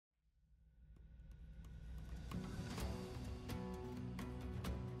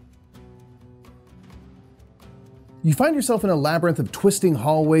You find yourself in a labyrinth of twisting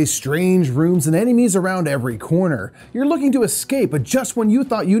hallways, strange rooms, and enemies around every corner. You're looking to escape, but just when you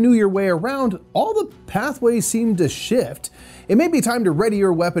thought you knew your way around, all the pathways seem to shift. It may be time to ready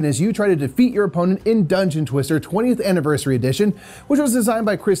your weapon as you try to defeat your opponent in Dungeon Twister 20th Anniversary Edition, which was designed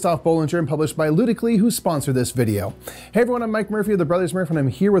by Christoph Bollinger and published by Ludically, who sponsored this video. Hey everyone, I'm Mike Murphy of the Brothers Murph, and I'm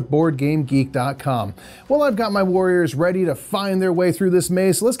here with BoardGameGeek.com. Well, I've got my warriors ready to find their way through this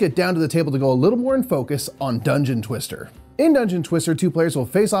maze, so let's get down to the table to go a little more in focus on Dungeon Twister. In Dungeon Twister, two players will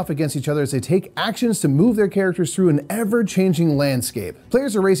face off against each other as they take actions to move their characters through an ever-changing landscape.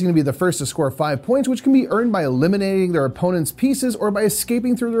 Players are racing to be the first to score 5 points, which can be earned by eliminating their opponent's pieces or by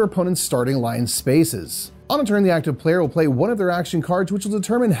escaping through their opponent's starting line spaces. On a turn, the active player will play one of their action cards, which will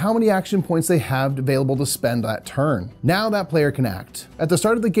determine how many action points they have available to spend that turn. Now that player can act. At the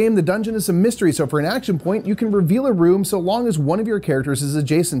start of the game, the dungeon is a mystery, so for an action point, you can reveal a room so long as one of your characters is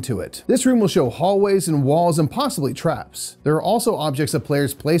adjacent to it. This room will show hallways and walls and possibly traps. There are also objects that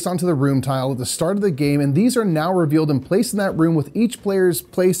players place onto the room tile at the start of the game, and these are now revealed and placed in that room with each player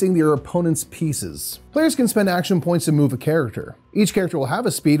placing their opponent's pieces. Players can spend action points to move a character. Each character will have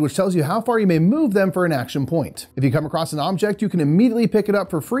a speed which tells you how far you may move them for an action point. If you come across an object, you can immediately pick it up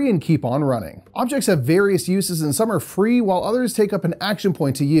for free and keep on running. Objects have various uses and some are free while others take up an action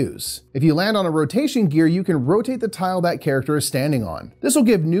point to use. If you land on a rotation gear, you can rotate the tile that character is standing on. This will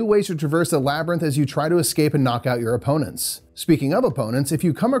give new ways to traverse the labyrinth as you try to escape and knock out your opponents. Speaking of opponents, if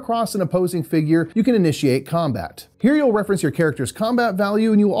you come across an opposing figure, you can initiate combat. Here you'll reference your character's combat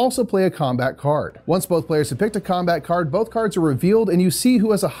value and you'll also play a combat card. Once both players have picked a combat card, both cards are revealed and you see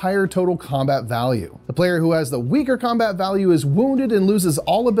who has a higher total combat value. The player who has the weaker combat value is wounded and loses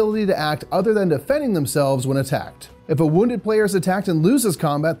all ability to act other than defending themselves when attacked. If a wounded player is attacked and loses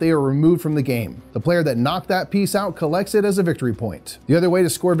combat, they are removed from the game. The player that knocked that piece out collects it as a victory point. The other way to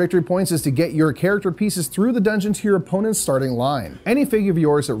score victory points is to get your character pieces through the dungeon to your opponent's starting line. Any figure of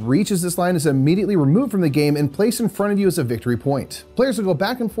yours that reaches this line is immediately removed from the game and placed in front of you as a victory point. Players will go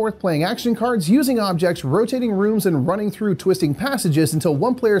back and forth playing action cards, using objects, rotating rooms, and running through twisting passages until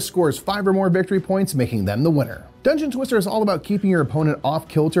one player scores 5 or more victory points, making them the winner. Dungeon Twister is all about keeping your opponent off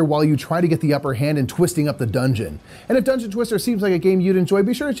kilter while you try to get the upper hand and twisting up the dungeon. And if Dungeon Twister seems like a game you'd enjoy,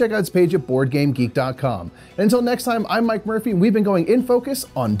 be sure to check out its page at BoardGameGeek.com. And until next time, I'm Mike Murphy, and we've been going in focus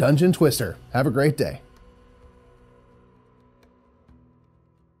on Dungeon Twister. Have a great day.